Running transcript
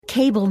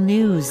Cable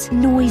news,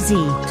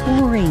 noisy,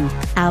 boring,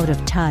 out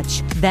of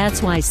touch.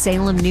 That's why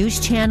Salem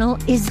News Channel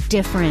is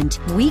different.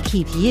 We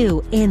keep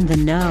you in the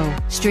know.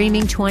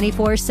 Streaming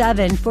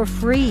 24/7 for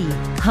free.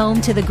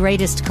 Home to the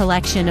greatest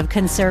collection of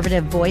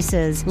conservative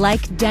voices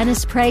like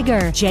Dennis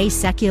Prager, Jay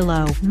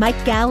Sekulow,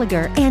 Mike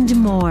Gallagher, and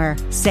more.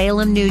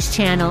 Salem News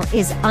Channel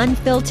is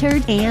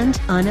unfiltered and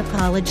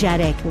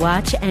unapologetic.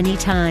 Watch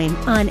anytime,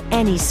 on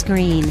any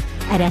screen,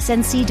 at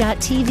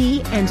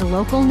snc.tv and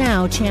Local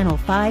Now Channel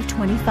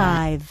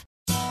 525.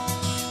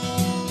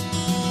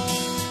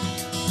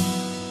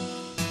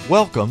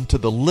 Welcome to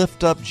the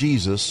Lift Up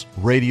Jesus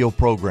radio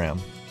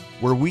program,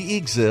 where we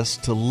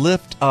exist to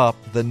lift up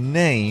the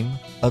name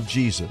of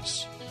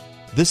Jesus.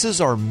 This is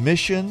our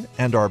mission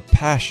and our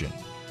passion,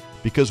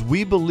 because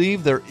we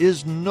believe there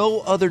is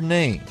no other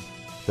name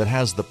that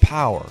has the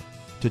power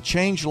to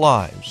change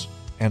lives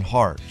and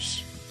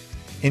hearts,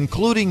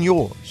 including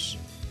yours.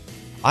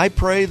 I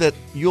pray that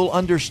you'll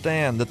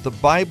understand that the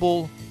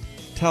Bible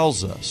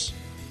tells us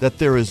that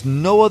there is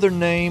no other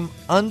name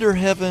under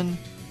heaven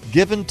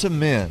given to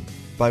men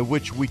by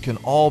which we can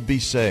all be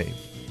saved.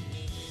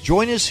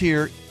 Join us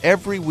here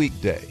every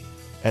weekday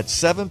at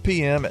 7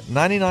 p.m. at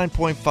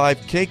 99.5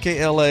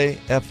 KKLA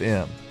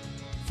FM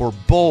for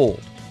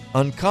bold,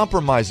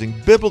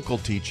 uncompromising biblical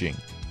teaching.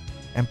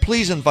 And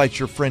please invite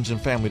your friends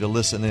and family to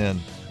listen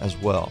in as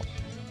well.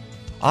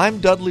 I'm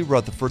Dudley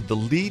Rutherford, the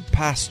lead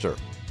pastor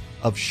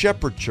of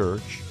Shepherd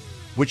Church,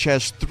 which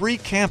has 3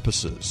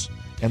 campuses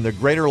in the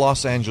greater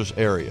Los Angeles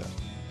area: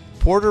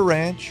 Porter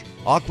Ranch,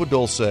 Aqua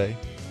Dulce,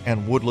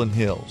 and Woodland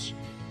Hills.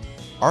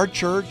 Our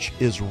church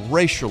is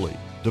racially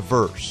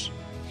diverse.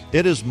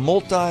 It is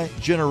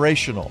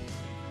multi-generational.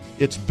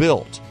 It's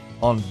built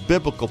on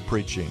biblical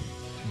preaching,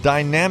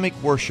 dynamic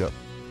worship,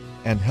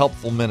 and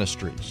helpful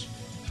ministries.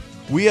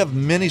 We have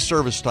many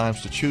service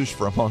times to choose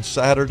from on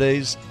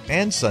Saturdays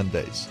and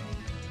Sundays.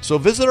 So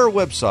visit our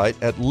website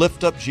at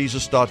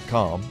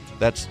liftupjesus.com.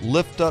 That's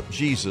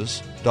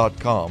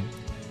liftupjesus.com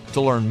to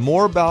learn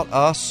more about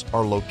us,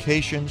 our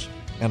locations,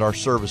 and our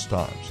service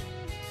times.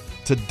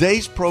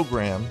 Today's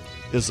program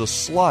is a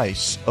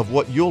slice of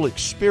what you'll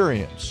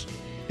experience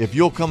if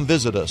you'll come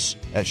visit us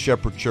at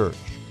Shepherd Church.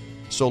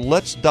 So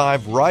let's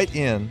dive right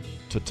in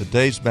to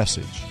today's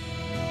message.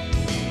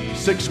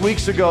 6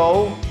 weeks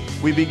ago,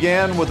 we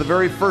began with the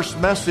very first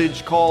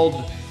message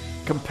called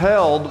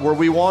Compelled, where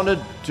we wanted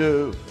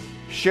to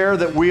share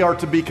that we are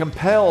to be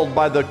compelled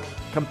by the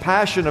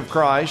compassion of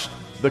Christ,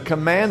 the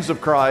commands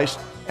of Christ,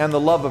 and the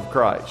love of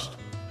Christ.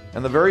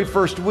 And the very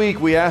first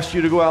week, we asked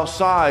you to go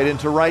outside and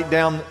to write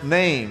down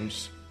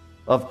names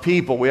of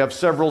people. We have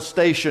several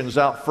stations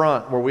out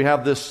front where we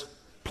have this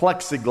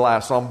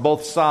plexiglass on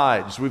both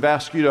sides. We've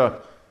asked you to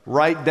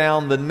write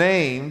down the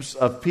names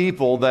of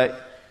people that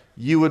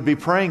you would be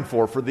praying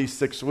for these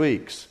 6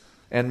 weeks.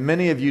 And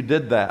many of you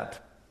did that.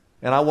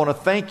 And I want to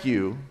thank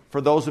you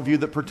for those of you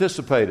that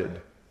participated.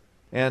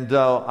 And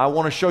I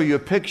want to show you a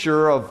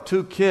picture of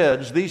 2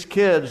 kids. These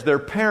kids, their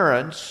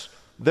parents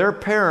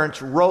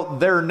wrote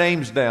their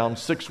names down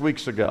 6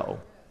 weeks ago.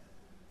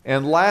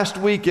 And last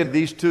weekend,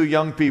 these 2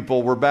 young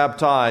people were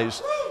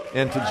baptized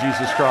into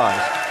Jesus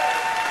Christ.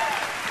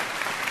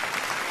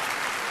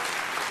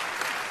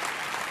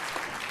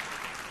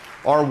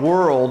 Our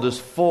world is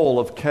full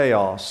of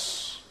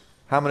chaos.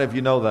 How many of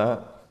you know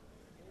that?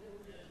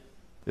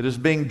 It is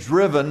being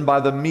driven by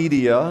the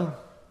media,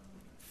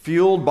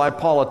 fueled by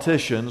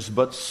politicians,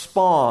 but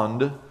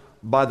spawned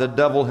by the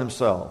devil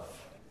himself.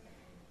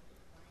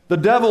 The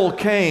devil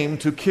came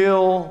to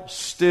kill,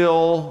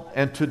 steal,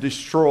 and to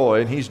destroy,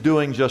 and he's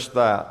doing just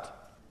that.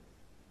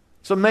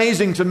 It's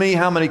amazing to me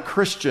how many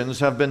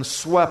Christians have been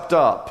swept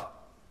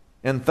up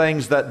in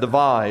things that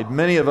divide.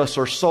 Many of us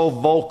are so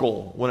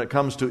vocal when it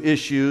comes to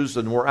issues,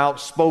 and we're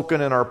outspoken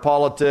in our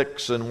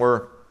politics, and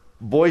we're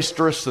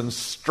boisterous and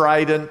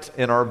strident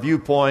in our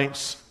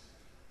viewpoints.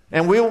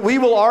 And we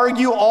will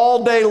argue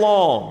all day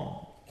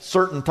long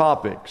certain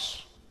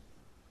topics.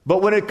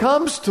 But when it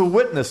comes to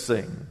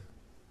witnessing,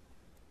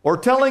 or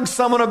telling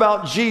someone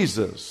about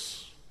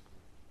Jesus,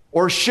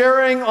 or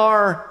sharing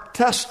our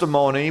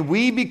testimony,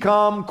 we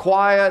become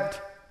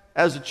quiet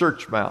as a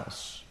church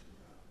mouse.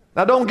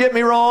 Now don't get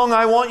me wrong,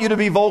 I want you to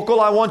be vocal,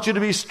 I want you to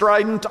be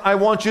strident, I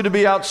want you to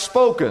be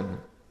outspoken.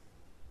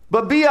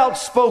 But be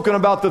outspoken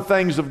about the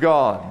things of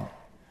God.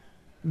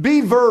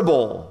 Be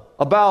verbal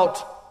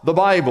about the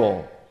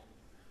Bible.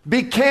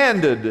 Be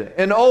candid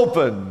and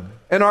open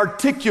and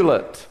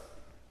articulate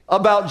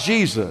about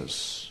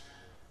Jesus.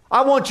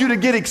 I want you to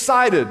get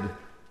excited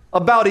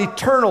about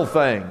eternal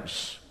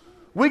things.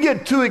 We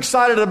get too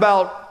excited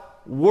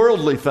about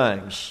worldly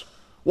things.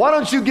 Why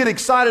don't you get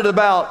excited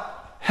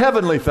about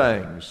heavenly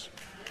things?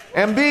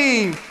 And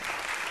be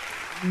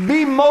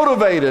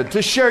motivated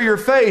to share your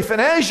faith.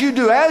 And as you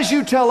do, as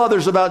you tell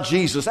others about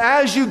Jesus,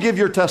 as you give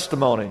your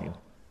testimony,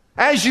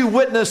 as you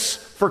witness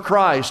for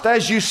Christ,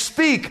 as you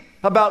speak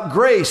about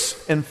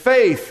grace and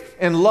faith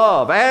and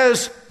love,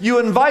 as you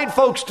invite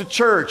folks to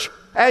church,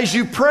 as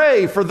you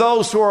pray for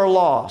those who are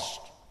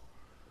lost,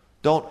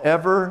 don't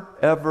ever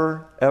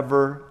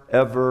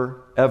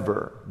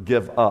ever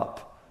give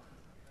up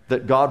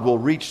that God will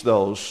reach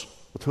those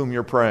with whom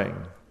you're praying.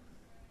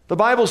 The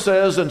Bible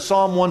says in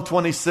Psalm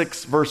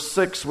 126, verse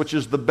 6, which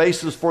is the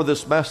basis for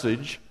this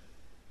message,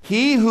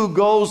 he who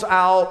goes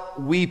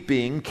out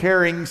weeping,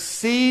 carrying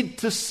seed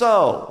to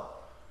sow.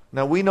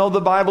 Now we know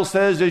the Bible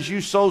says as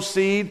you sow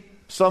seed,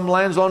 some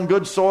lands on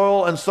good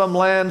soil and some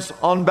lands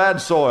on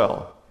bad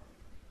soil.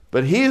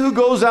 But he who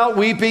goes out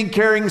weeping,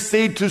 carrying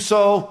seed to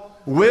sow,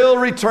 will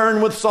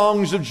return with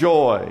songs of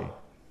joy,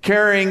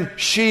 carrying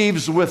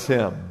sheaves with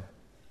him.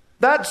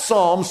 That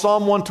psalm,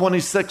 Psalm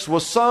 126,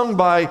 was sung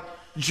by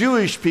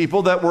Jewish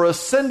people that were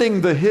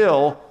ascending the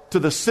hill to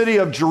the city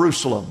of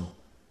Jerusalem.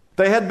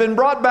 They had been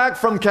brought back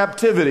from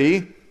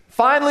captivity,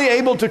 finally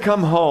able to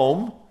come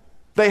home.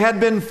 They had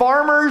been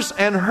farmers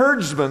and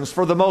herdsmen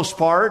for the most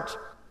part,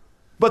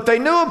 but they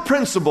knew a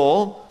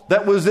principle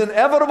that was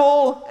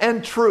inevitable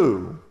and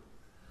true,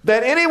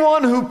 that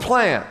anyone who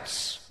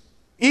plants,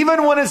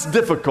 even when it's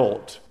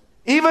difficult,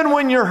 even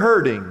when you're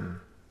hurting,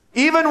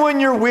 even when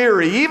you're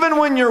weary, even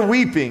when you're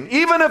weeping,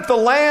 even if the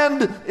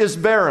land is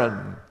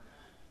barren,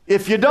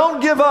 if you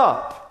don't give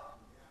up,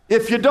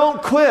 if you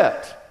don't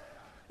quit,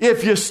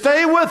 if you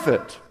stay with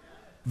it,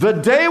 the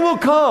day will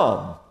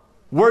come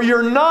where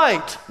your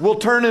night will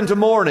turn into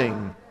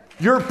morning,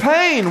 your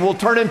pain will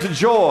turn into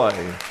joy,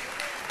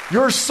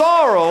 your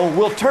sorrow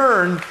will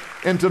turn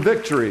into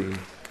victory,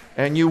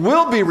 and you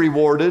will be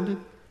rewarded,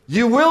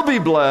 you will be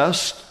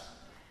blessed,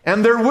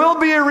 and there will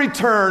be a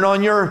return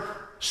on your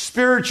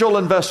spiritual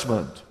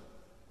investment.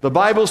 The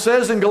Bible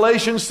says in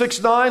Galatians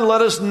 6:9,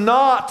 let us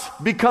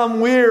not become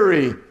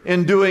weary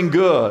in doing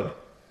good,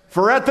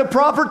 for at the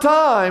proper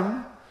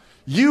time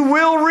you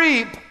will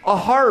reap a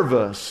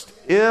harvest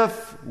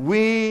if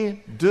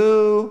we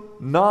do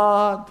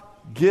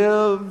not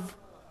give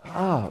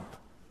up.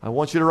 I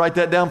want you to write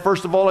that down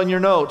first of all in your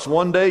notes.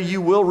 One day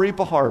you will reap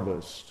a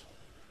harvest.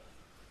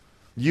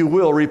 You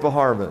will reap a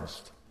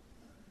harvest.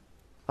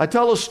 I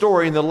tell a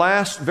story in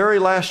the very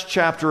last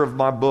chapter of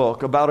my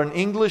book about an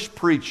English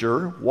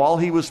preacher. While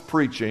he was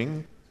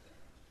preaching,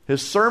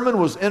 his sermon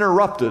was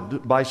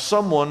interrupted by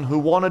someone who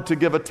wanted to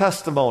give a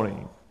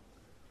testimony.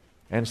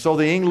 And so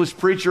the English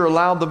preacher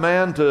allowed the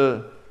man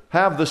to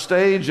have the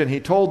stage, and he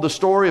told the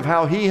story of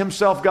how he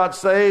himself got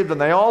saved,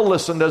 and they all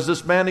listened as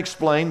this man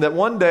explained that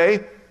one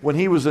day when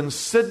he was in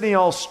Sydney,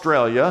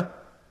 Australia,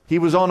 he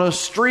was on a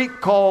street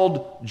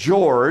called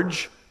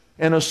George,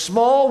 and a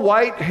small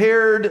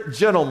white-haired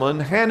gentleman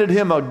handed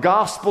him a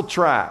gospel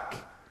tract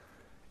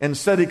and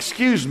said,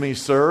 excuse me,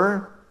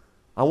 sir,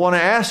 I want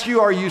to ask you,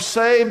 are you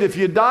saved? If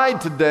you died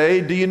today,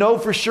 do you know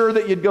for sure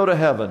that you'd go to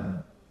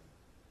heaven?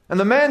 And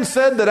the man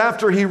said that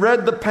after he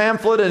read the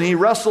pamphlet and he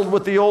wrestled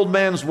with the old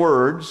man's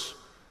words,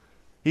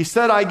 he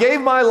said, I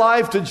gave my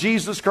life to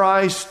Jesus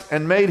Christ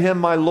and made him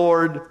my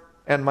Lord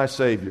and my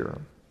Savior.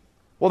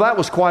 Well, that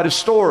was quite a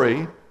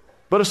story,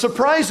 but a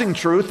surprising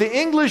truth. The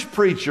English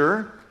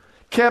preacher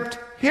kept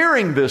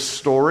hearing this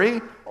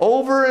story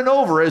over and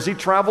over as he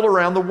traveled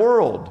around the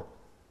world.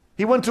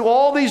 He went to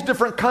all these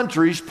different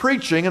countries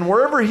preaching, and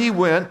wherever he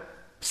went,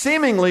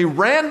 seemingly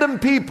random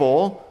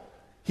people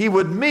he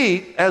would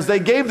meet as they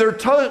gave their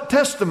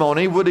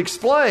testimony would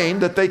explain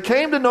that they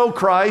came to know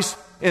Christ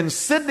in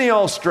Sydney,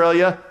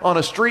 Australia on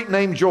a street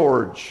named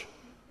George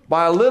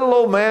by a little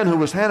old man who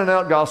was handing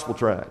out gospel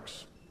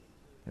tracts.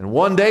 And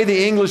one day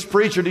the English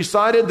preacher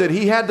decided that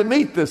he had to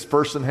meet this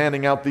person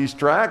handing out these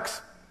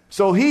tracts.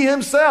 So he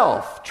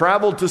himself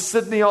traveled to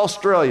Sydney,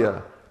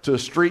 Australia, to a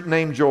street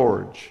named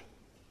George.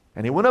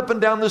 And he went up and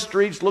down the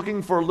streets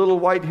looking for a little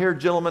white-haired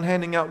gentleman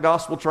handing out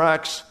gospel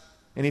tracts.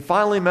 And he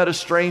finally met a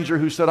stranger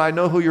who said, I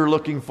know who you're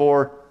looking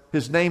for.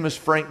 His name is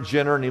Frank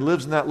Jenner, and he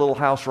lives in that little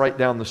house right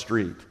down the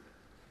street.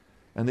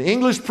 And the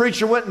English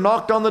preacher went and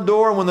knocked on the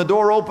door, and when the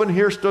door opened,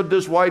 here stood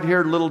this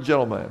white-haired little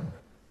gentleman.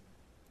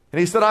 And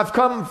he said, I've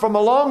come from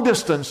a long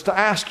distance to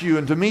ask you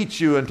and to meet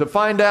you and to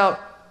find out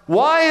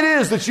why it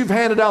is that you've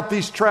handed out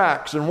these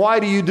tracts, and why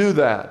do you do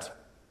that?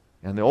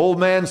 And the old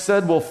man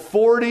said, well,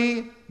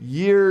 40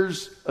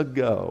 years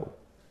ago,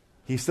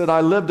 he said, I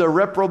lived a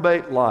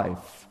reprobate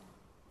life.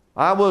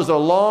 I was a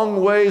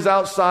long ways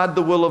outside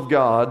the will of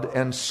God,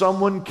 and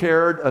someone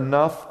cared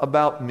enough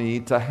about me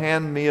to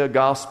hand me a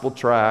gospel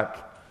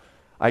tract.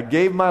 I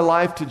gave my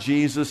life to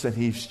Jesus, and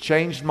He's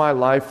changed my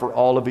life for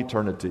all of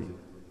eternity.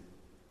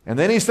 And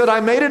then he said, I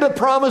made it a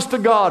promise to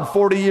God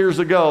 40 years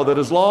ago that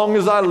as long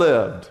as I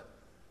lived,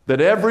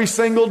 that every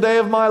single day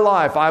of my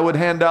life I would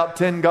hand out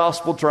 10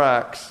 gospel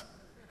tracts.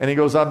 And he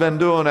goes, I've been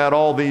doing that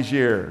all these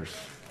years.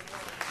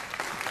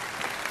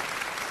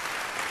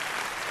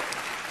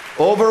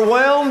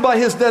 Overwhelmed by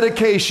his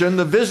dedication,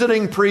 the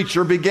visiting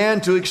preacher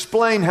began to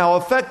explain how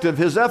effective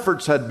his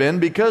efforts had been,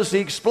 because he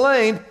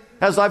explained,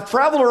 as I've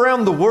traveled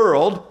around the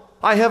world,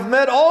 I have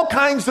met all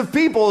kinds of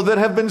people that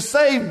have been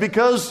saved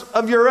because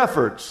of your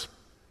efforts.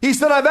 He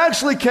said, I've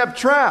actually kept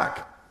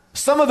track.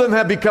 Some of them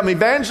have become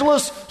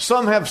evangelists,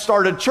 some have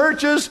started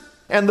churches,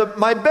 and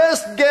my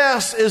best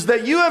guess is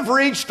that you have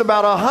reached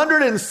about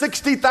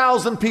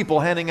 160,000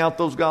 people handing out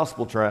those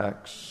gospel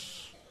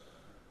tracts.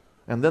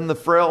 And then the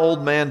frail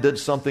old man did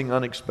something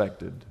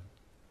unexpected.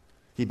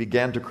 He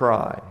began to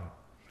cry.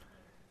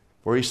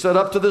 For he said,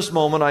 up to this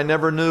moment, I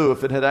never knew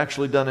if it had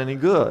actually done any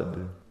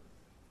good.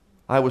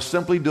 I was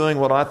simply doing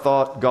what I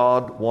thought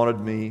God wanted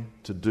me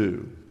to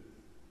do.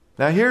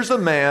 Now here's a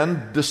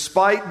man,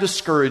 despite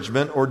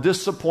discouragement or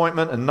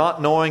disappointment and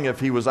not knowing if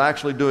he was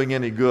actually doing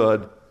any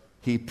good,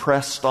 he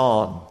pressed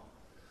on.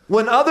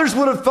 When others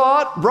would have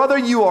thought, brother,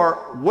 you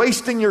are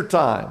wasting your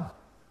time.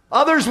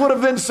 Others would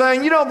have been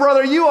saying,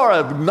 brother, you are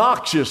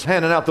obnoxious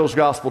handing out those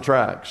gospel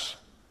tracts.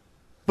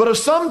 But a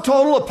sum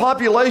total of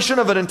population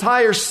of an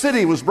entire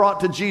city was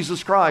brought to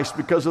Jesus Christ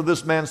because of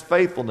this man's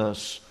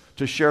faithfulness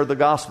to share the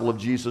gospel of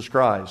Jesus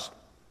Christ.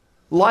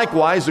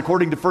 Likewise,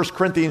 according to 1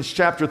 Corinthians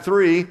chapter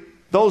 3,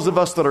 those of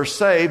us that are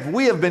saved,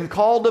 we have been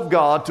called of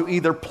God to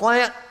either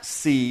plant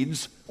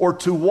seeds or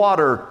to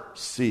water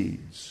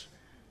seeds.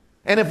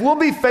 And if we'll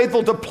be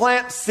faithful to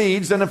plant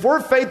seeds, and if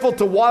we're faithful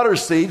to water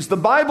seeds, the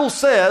Bible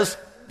says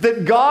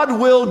that God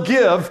will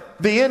give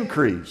the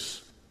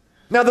increase.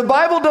 Now, the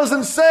Bible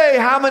doesn't say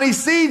how many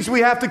seeds we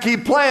have to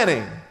keep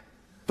planting.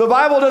 The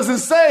Bible doesn't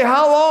say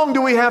how long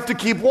do we have to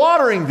keep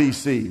watering these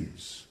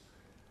seeds.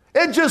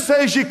 It just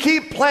says you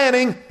keep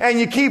planting and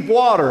you keep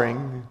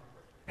watering,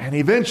 and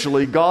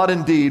eventually God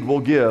indeed will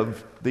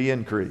give the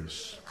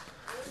increase.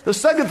 The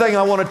second thing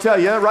I want to tell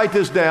you, write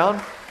this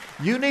down,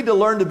 you need to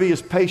learn to be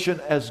as patient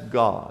as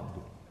God.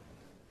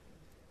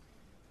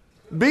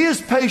 Be as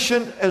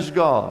patient as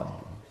God.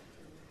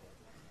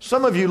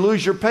 Some of you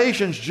lose your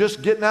patience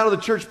just getting out of the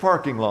church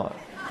parking lot.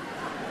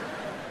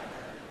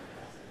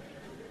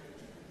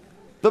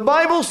 The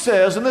Bible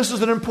says, and this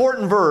is an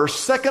important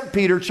verse, 2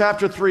 Peter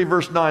chapter 3,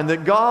 verse 9,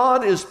 that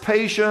God is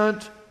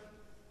patient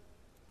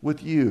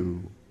with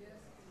you.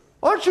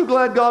 Aren't you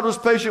glad God was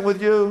patient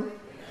with you?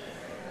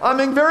 I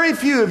mean, very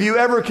few of you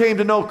ever came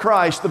to know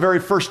Christ the very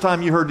first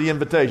time you heard the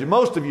invitation.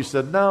 Most of you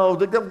said, no,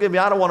 don't give me,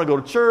 I don't want to go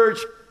to church.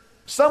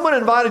 Someone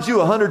invited you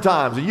 100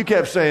 times, and you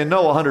kept saying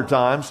no 100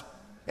 times.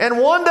 And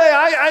one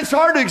day, it's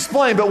hard to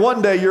explain, but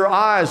one day your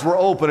eyes were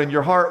open and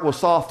your heart was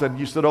softened.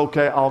 You said,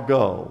 okay, I'll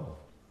go.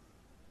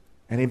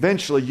 And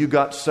eventually you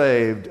got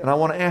saved. And I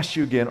want to ask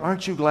you again,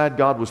 aren't you glad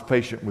God was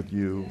patient with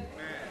you?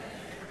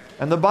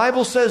 And the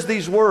Bible says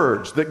these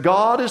words, that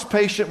God is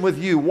patient with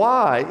you.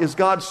 Why is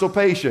God so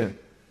patient?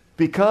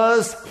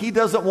 Because He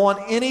doesn't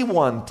want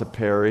anyone to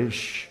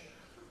perish,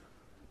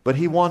 but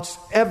He wants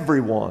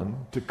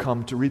everyone to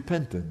come to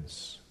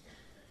repentance.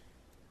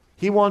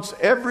 He wants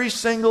every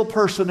single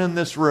person in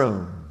this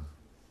room.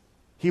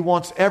 He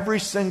wants every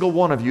single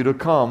one of you to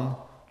come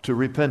to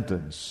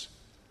repentance.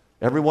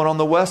 Everyone on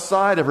the west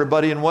side,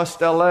 everybody in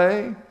West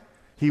LA.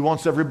 He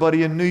wants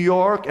everybody in New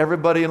York,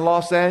 everybody in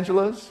Los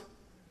Angeles.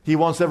 He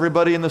wants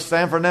everybody in the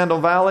San Fernando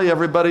Valley,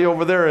 everybody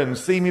over there in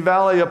Simi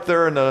Valley, up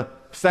there in the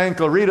San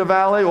Clarita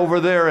Valley, over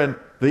there in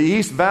the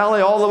East Valley,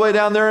 all the way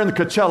down there in the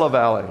Coachella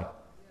Valley.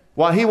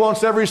 While He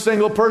wants every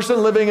single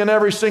person living in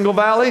every single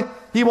valley,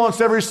 He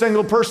wants every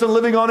single person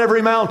living on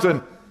every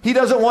mountain. He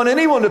doesn't want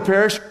anyone to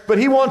perish, but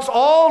He wants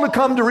all to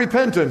come to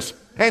repentance.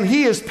 And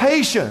He is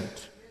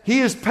patient. He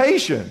is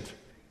patient.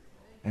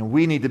 And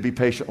we need to be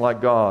patient like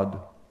God.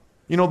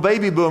 You know,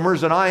 baby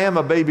boomers, and I am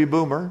a baby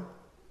boomer.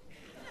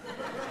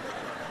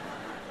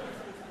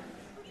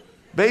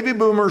 Baby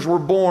boomers were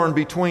born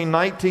between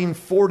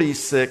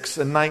 1946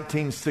 and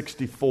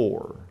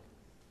 1964.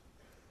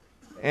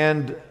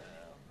 And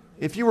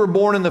if you were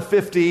born in the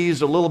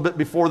 50s, a little bit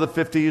before the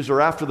 50s or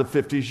after the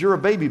 50s, you're a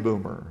baby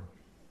boomer.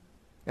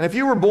 And if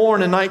you were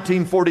born in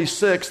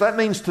 1946, that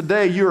means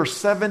today you're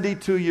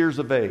 72 years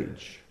of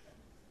age.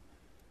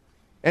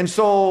 And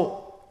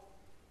so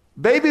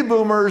baby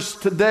boomers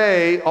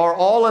today are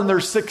all in their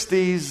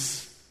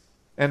 60s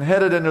and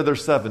headed into their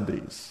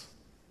 70s.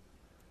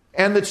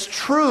 And it's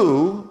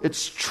true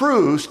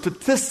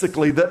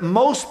statistically that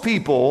most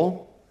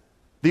people,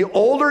 the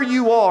older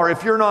you are,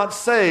 if you're not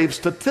saved,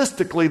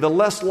 statistically, the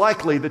less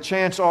likely the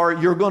chance are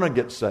you're going to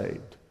get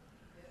saved.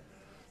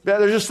 Yeah,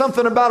 there's just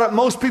something about it.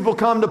 Most people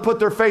come to put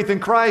their faith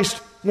in Christ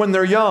when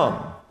they're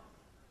young.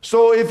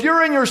 So if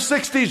you're in your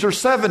 60s or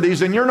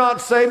 70s and you're not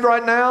saved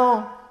right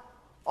now,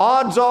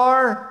 odds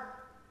are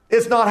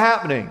it's not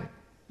happening.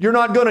 You're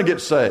not going to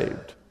get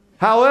saved.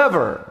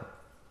 However,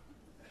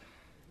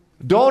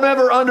 don't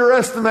ever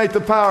underestimate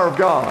the power of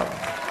God.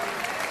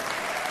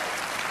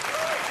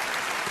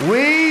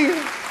 We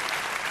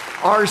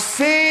are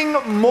seeing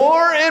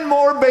more and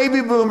more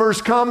baby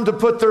boomers come to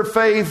put their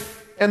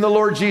faith in the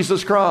Lord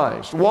Jesus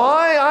Christ.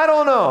 Why? I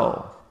don't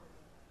know.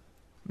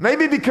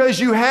 Maybe because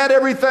you had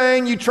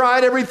everything, you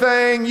tried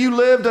everything, you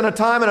lived in a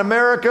time in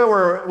America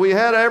where we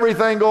had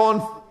everything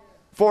going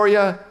for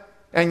you,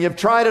 and you've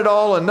tried it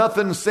all and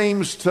nothing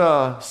seems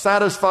to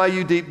satisfy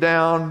you deep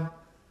down.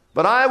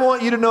 But I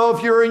want you to know,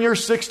 if you're in your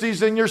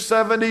 60s and your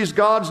 70s,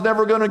 God's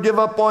never going to give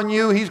up on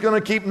you. He's going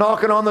to keep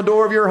knocking on the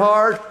door of your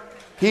heart.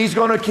 He's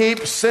going to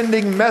keep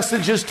sending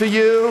messages to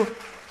you.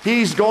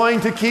 He's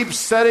going to keep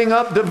setting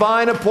up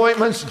divine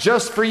appointments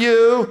just for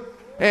you.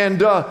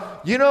 And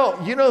you know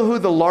who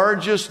the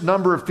largest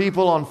number of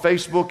people on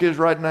Facebook is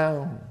right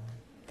now?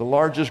 the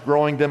largest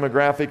growing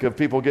demographic of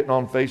people getting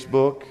on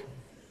Facebook?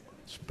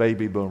 It's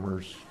baby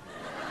boomers.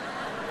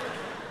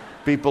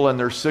 People in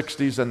their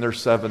 60s and their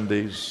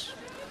 70s.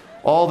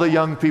 All the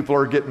young people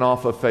are getting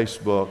off of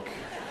Facebook.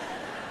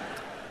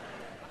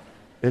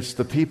 It's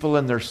the people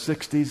in their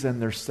 60s and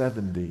their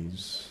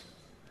 70s.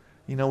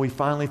 You know, we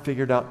finally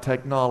figured out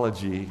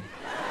technology.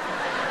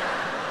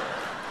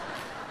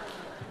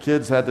 The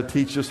kids had to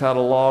teach us how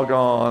to log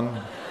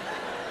on.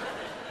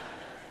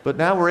 But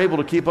now we're able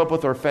to keep up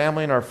with our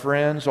family and our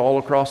friends all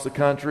across the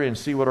country and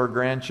see what our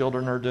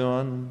grandchildren are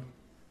doing.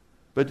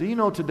 But do you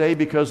know today,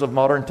 because of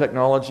modern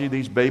technology,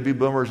 these baby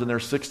boomers in their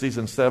 60s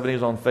and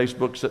 70s on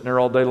Facebook sitting there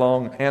all day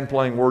long and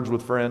playing Words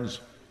with Friends?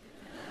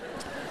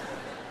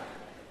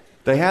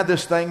 They have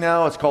this thing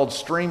now, it's called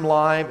Stream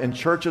Live, and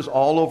churches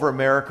all over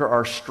America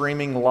are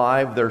streaming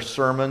live their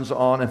sermons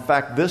on. In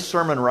fact, this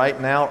sermon right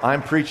now,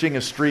 I'm preaching,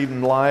 is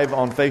streamed live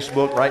on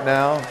Facebook right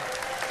now.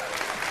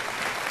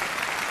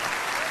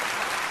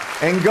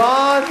 And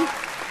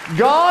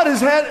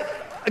God's had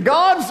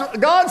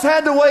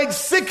to wait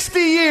 60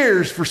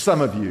 years for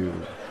some of you.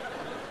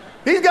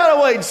 He's got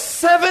to wait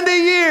 70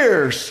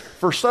 years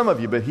for some of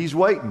you, but He's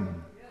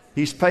waiting.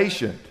 He's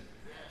patient.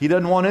 He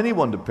doesn't want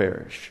anyone to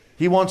perish.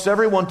 He wants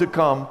everyone to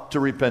come to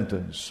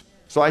repentance.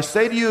 So I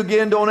say to you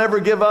again, don't ever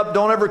give up.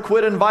 Don't ever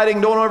quit inviting.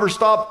 Don't ever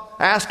stop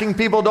asking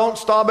people. Don't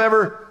stop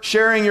ever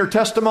sharing your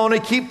testimony.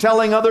 Keep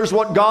telling others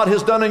what God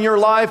has done in your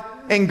life,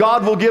 and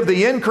God will give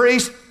the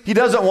increase. He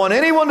doesn't want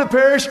anyone to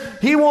perish.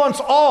 He wants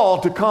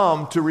all to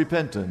come to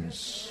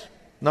repentance.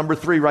 Number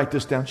 3, write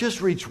this down.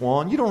 Just reach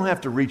one. You don't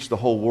have to reach the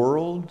whole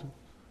world.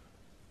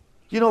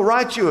 You know,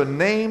 write you a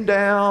name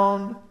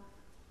down.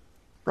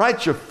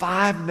 Write your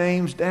 5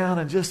 names down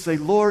and just say,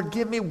 Lord,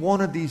 give me one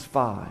of these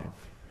 5.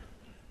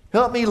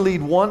 Help me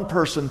lead one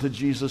person to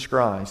Jesus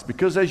Christ.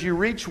 Because as you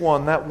reach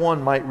one, that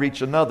one might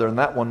reach another, and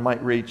that one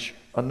might reach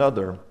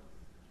another.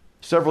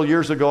 Several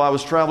years ago, I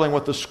was traveling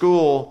with the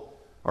school.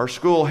 Our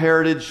school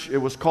Heritage, it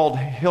was called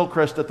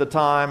Hillcrest at the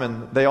time,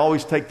 and they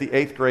always take the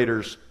 8th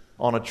graders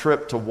on a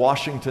trip to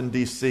Washington,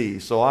 D.C.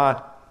 So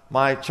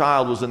my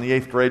child was in the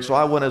 8th grade, so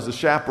I went as a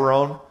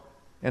chaperone.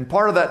 And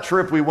part of that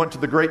trip, we went to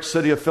the great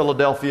city of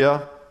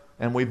Philadelphia,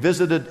 and we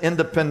visited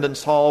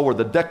Independence Hall, where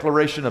the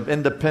Declaration of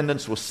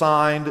Independence was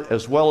signed,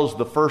 as well as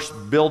the first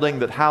building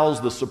that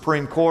housed the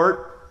Supreme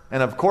Court.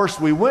 And of course,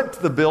 we went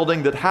to the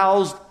building that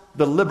housed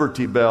the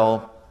Liberty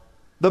Bell.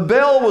 The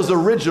bell was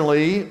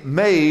originally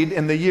made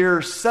in the year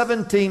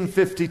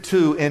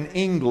 1752 in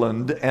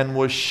England and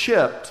was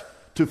shipped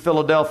to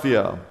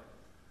Philadelphia.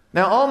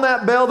 Now, on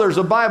that bell, there's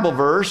a Bible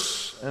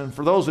verse, and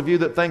for those of you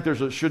that think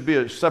should be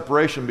a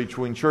separation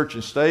between church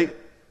and state,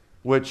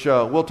 which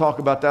we'll talk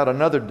about that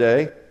another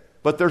day,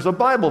 but there's a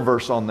Bible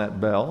verse on that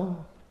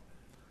bell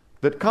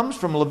that comes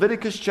from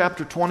Leviticus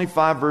chapter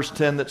 25, verse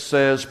 10, that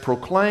says,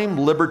 "Proclaim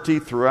liberty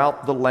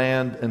throughout the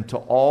land and to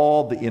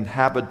all the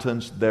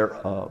inhabitants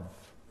thereof."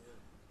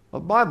 A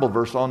Bible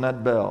verse on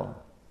that bell.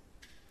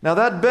 Now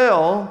that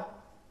bell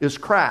is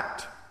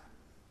cracked.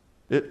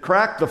 It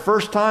cracked the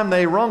first time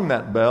they rung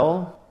that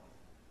bell.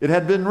 It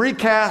had been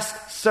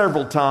recast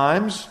several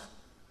times.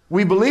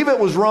 We believe it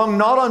was rung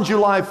not on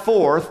July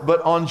 4th, but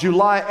on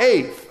July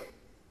 8th,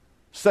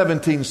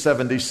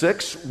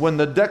 1776, when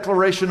the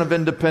Declaration of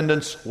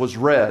Independence was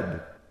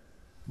read.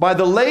 By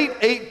the late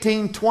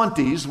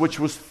 1820s, which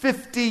was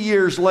 50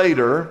 years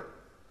later,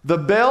 the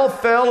bell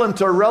fell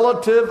into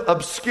relative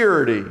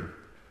obscurity.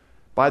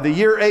 By the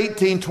year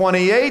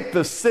 1828,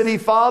 the city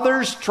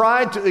fathers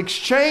tried to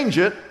exchange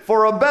it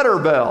for a better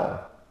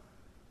bell.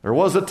 There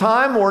was a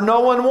time where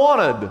no one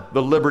wanted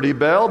the Liberty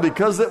Bell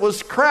because it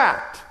was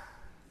cracked.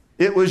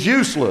 It was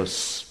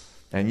useless.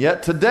 And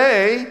yet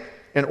today,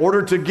 in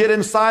order to get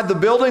inside the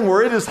building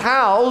where it is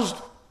housed,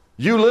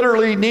 you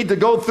literally need to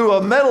go through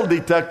a metal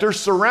detector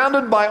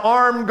surrounded by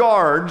armed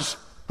guards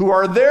who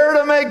are there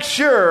to make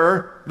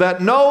sure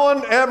that no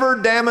one ever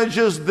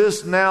damages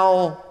this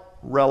now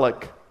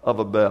relic of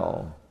a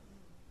bell.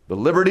 The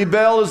Liberty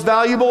Bell is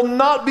valuable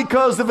not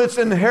because of its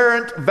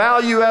inherent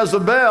value as a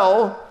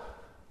bell,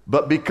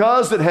 but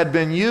because it had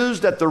been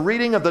used at the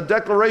reading of the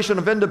Declaration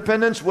of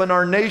Independence when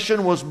our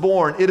nation was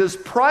born. It is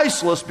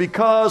priceless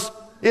because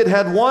it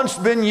had once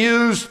been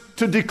used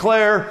to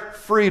declare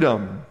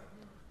freedom.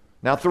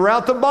 Now,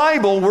 throughout the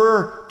Bible,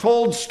 we're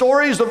told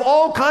stories of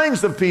all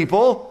kinds of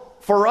people,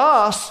 for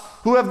us,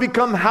 who have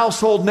become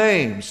household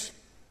names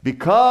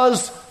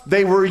because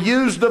they were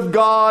used of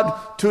God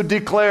to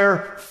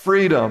declare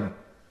freedom.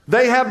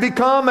 They have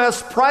become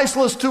as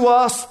priceless to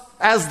us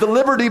as the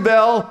Liberty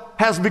Bell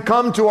has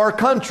become to our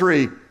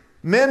country.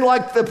 Men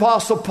like the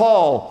Apostle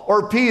Paul,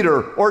 or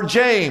Peter, or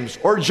James,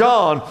 or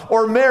John,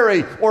 or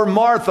Mary, or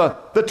Martha,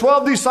 the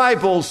 12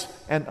 disciples,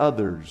 and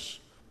others.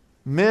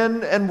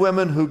 Men and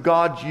women who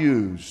God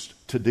used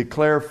to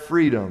declare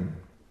freedom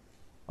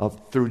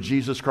through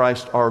Jesus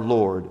Christ our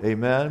Lord.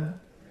 Amen?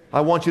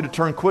 I want you to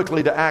turn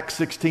quickly to Acts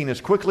 16. As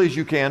quickly as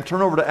you can,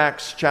 turn over to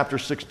Acts chapter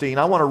 16.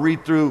 I want to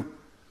read through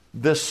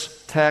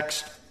this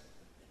text,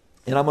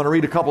 and I'm going to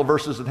read a couple of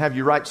verses and have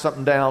you write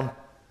something down.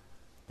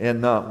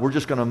 And we're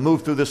just going to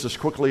move through this as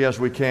quickly as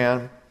we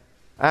can.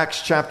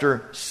 Acts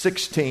chapter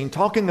 16,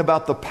 talking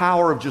about the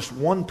power of just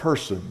one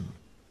person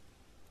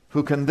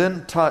who can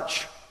then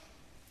touch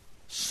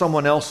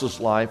someone else's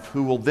life,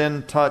 who will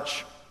then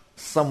touch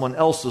someone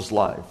else's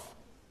life.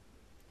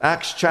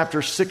 Acts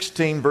chapter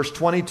 16, verse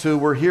 22,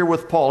 we're here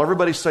with Paul.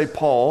 Everybody say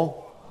Paul.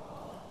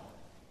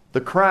 The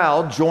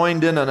crowd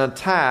joined in an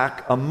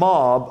attack, a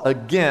mob,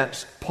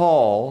 against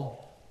Paul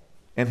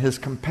and his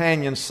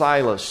companion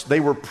Silas.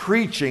 They were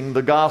preaching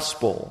the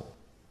gospel.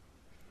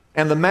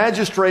 And the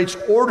magistrates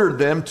ordered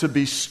them to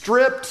be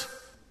stripped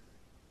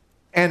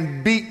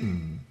and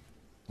beaten.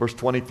 Verse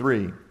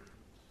 23.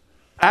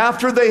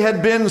 After they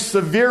had been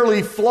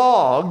severely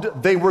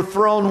flogged, they were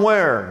thrown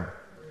where?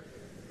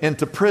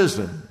 Into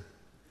prison.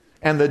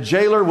 And the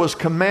jailer was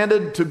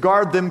commanded to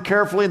guard them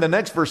carefully. And the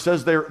next verse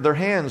says their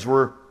hands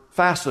were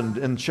fastened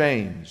in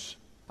chains.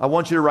 I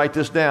want you to write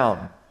this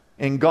down.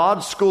 In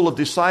God's school of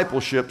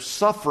discipleship,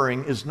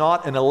 suffering is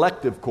not an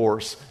elective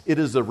course. It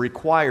is a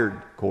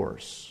required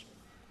course.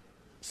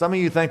 Some of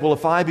you think, well,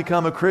 if I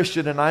become a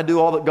Christian and I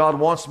do all that God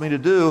wants me to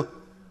do,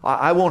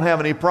 I won't have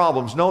any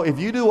problems. No, if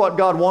you do what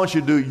God wants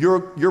you to do,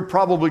 you're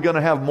probably going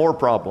to have more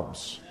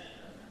problems.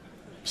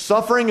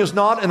 Suffering is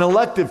not an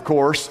elective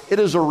course. It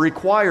is a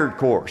required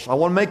course. I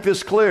want to make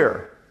this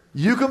clear.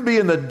 You can be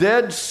in the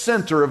dead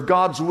center of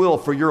God's will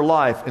for your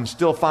life and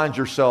still find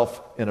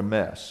yourself in a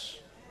mess.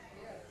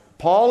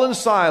 Paul and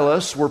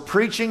Silas were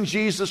preaching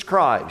Jesus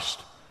Christ,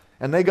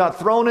 and they got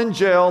thrown in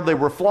jail. They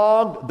were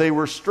flogged, they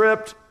were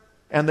stripped,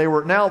 and they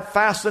were now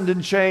fastened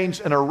in chains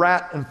in a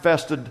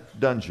rat-infested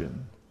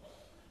dungeon.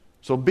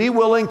 So be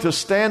willing to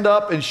stand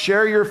up and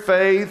share your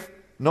faith,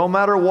 no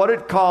matter what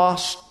it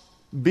costs.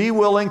 Be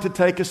willing to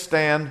take a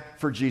stand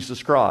for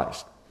Jesus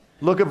Christ.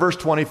 Look at verse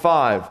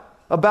 25.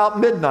 About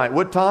midnight.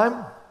 What time?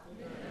 Midnight.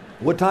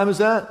 What time is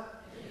that?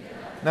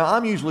 Midnight. Now,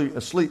 I'm usually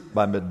asleep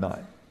by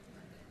midnight.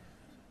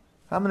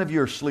 How many of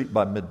you are asleep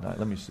by midnight?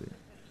 Let me see.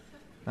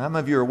 How many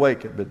of you are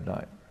awake at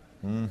midnight?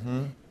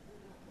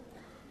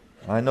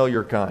 I know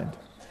you're kind.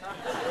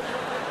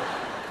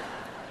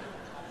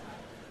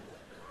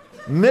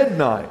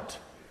 Midnight.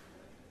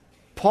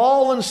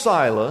 Paul and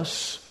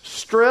Silas,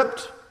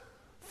 stripped,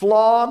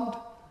 flogged,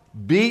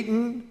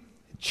 beaten,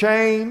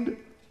 chained,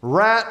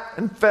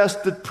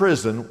 rat-infested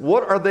prison.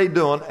 What are they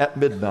doing at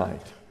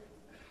midnight?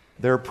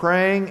 They're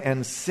praying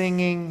and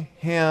singing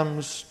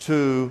hymns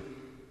to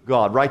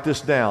God. Write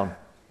this down.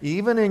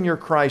 Even in your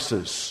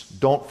crisis,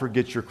 don't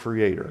forget your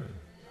Creator.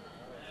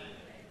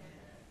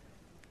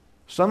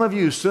 Some of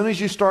you, as soon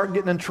as you start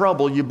getting in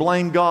trouble, you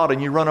blame God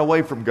and you run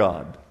away from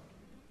God.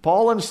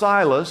 Paul and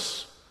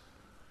Silas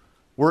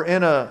were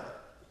in a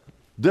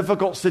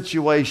difficult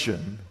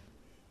situation,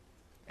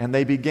 and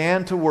they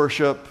began to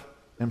worship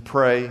and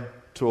pray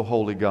to a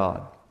holy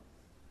God.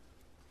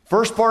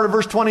 First part of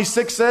verse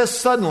 26 says,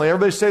 suddenly.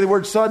 Everybody say the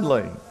word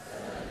suddenly.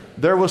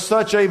 There was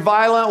such a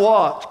violent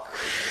what?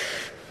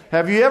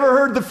 Have you ever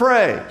heard the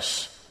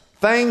phrase,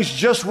 things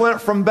just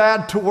went from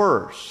bad to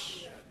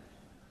worse?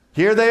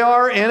 Here they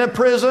are in a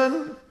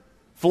prison,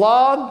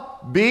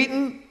 flogged,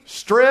 beaten,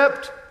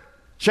 stripped,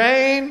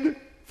 chained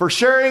for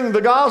sharing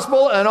the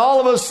gospel, and all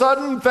of a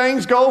sudden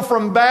things go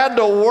from bad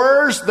to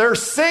worse. They're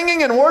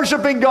singing and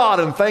worshiping God,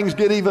 and things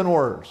get even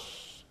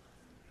worse.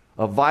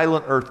 A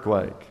violent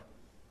earthquake.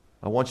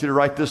 I want you to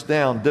write this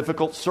down.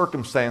 Difficult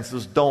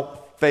circumstances don't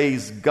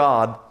faze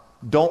God.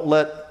 Don't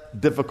let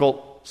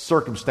difficult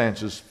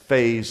circumstances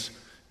faze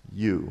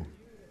you.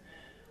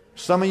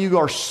 Some of you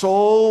are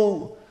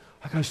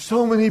I got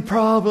so many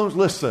problems.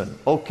 Listen,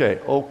 okay.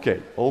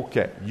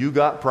 You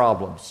got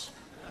problems.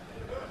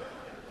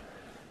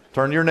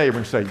 Turn to your neighbor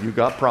and say, you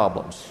got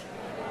problems.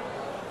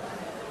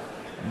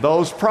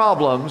 Those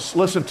problems,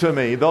 listen to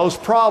me, those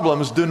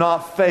problems do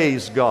not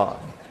faze God.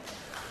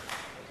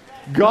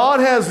 God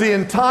has the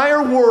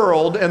entire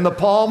world in the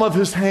palm of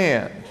His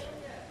hand.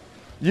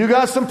 You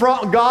got some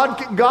problems.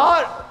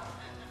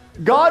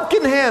 God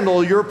can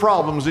handle your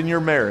problems in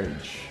your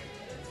marriage.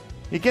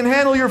 He can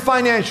handle your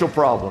financial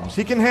problems.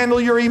 He can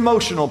handle your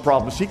emotional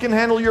problems. He can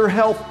handle your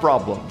health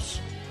problems.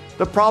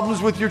 The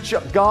problems with your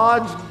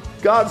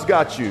God's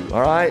got you,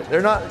 all right?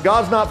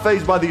 God's not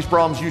fazed by these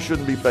problems. You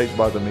shouldn't be fazed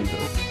by them either.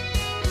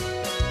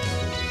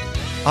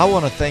 I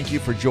want to thank you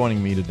for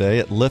joining me today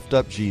at Lift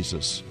Up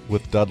Jesus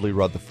with Dudley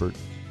Rutherford.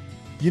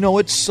 You know,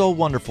 it's so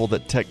wonderful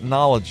that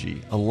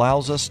technology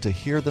allows us to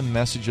hear the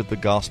message of the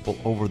gospel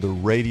over the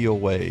radio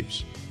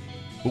waves.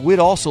 But we'd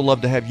also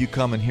love to have you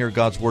come and hear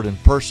God's Word in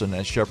person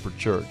at Shepherd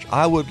Church.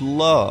 I would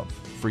love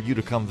for you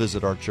to come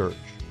visit our church.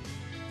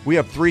 We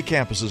have 3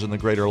 campuses in the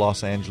greater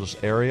Los Angeles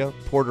area: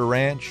 Porter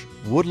Ranch,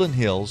 Woodland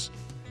Hills,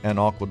 and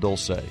Agua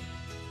Dulce.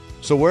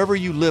 So wherever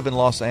you live in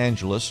Los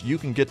Angeles, you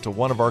can get to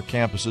one of our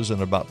campuses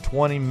in about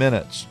 20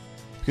 minutes.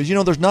 Because, you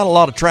know, there's not a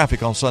lot of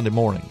traffic on Sunday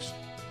mornings.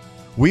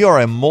 We are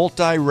a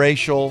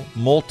multiracial,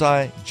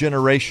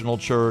 multi-generational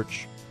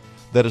church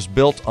that is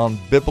built on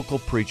biblical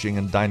preaching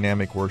and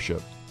dynamic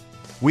worship.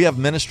 We have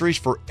ministries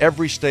for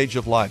every stage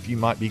of life you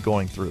might be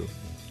going through.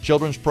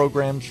 Children's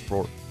programs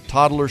for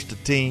toddlers to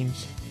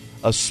teens,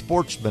 a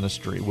sports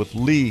ministry with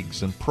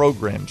leagues and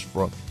programs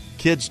from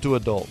kids to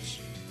adults.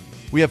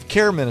 We have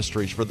care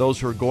ministries for those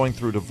who are going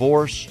through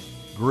divorce,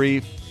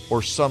 grief,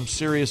 or some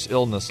serious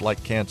illness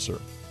like cancer.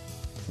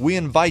 We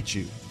invite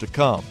you to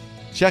come.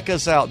 Check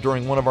us out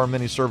during one of our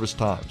many service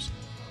times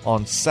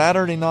on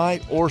Saturday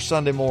night or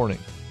Sunday morning.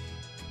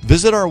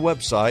 Visit our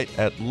website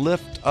at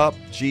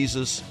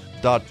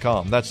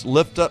liftupjesus.com. That's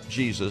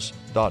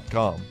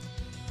liftupjesus.com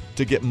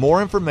to get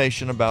more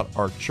information about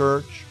our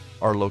church,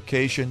 our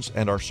locations,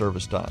 and our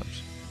service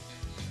times.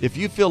 If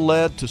you feel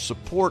led to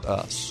support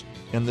us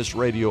in this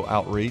radio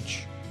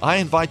outreach, I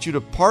invite you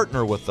to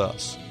partner with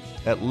us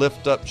at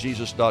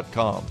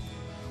liftupjesus.com.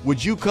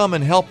 Would you come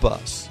and help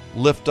us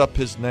lift up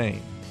His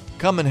name?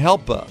 Come and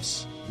help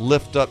us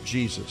lift up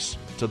Jesus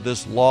to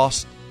this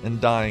lost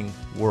and dying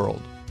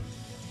world.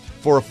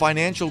 For a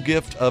financial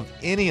gift of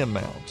any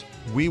amount,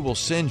 we will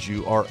send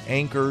you our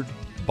Anchored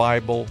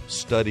Bible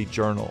Study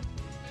Journal.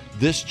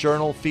 This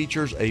journal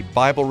features a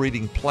Bible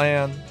reading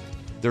plan.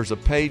 There's a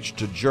page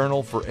to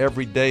journal for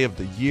every day of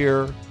the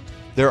year.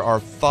 There are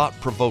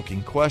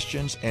thought-provoking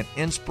questions and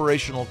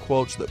inspirational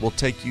quotes that will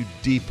take you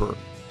deeper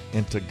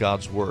into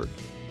God's Word.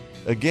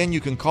 Again, you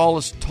can call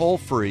us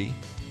toll-free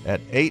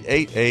at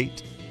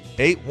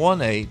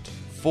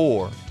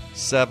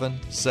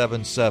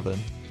 888-818-4777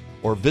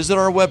 or visit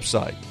our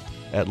website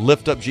at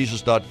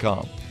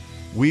liftupjesus.com.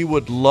 We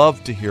would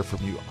love to hear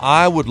from you.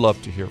 I would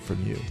love to hear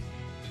from you.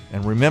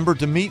 And remember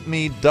to meet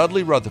me,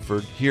 Dudley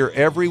Rutherford, here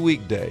every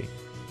weekday,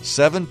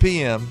 7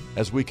 p.m.,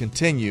 as we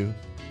continue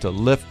to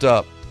lift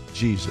up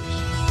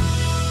Jesus.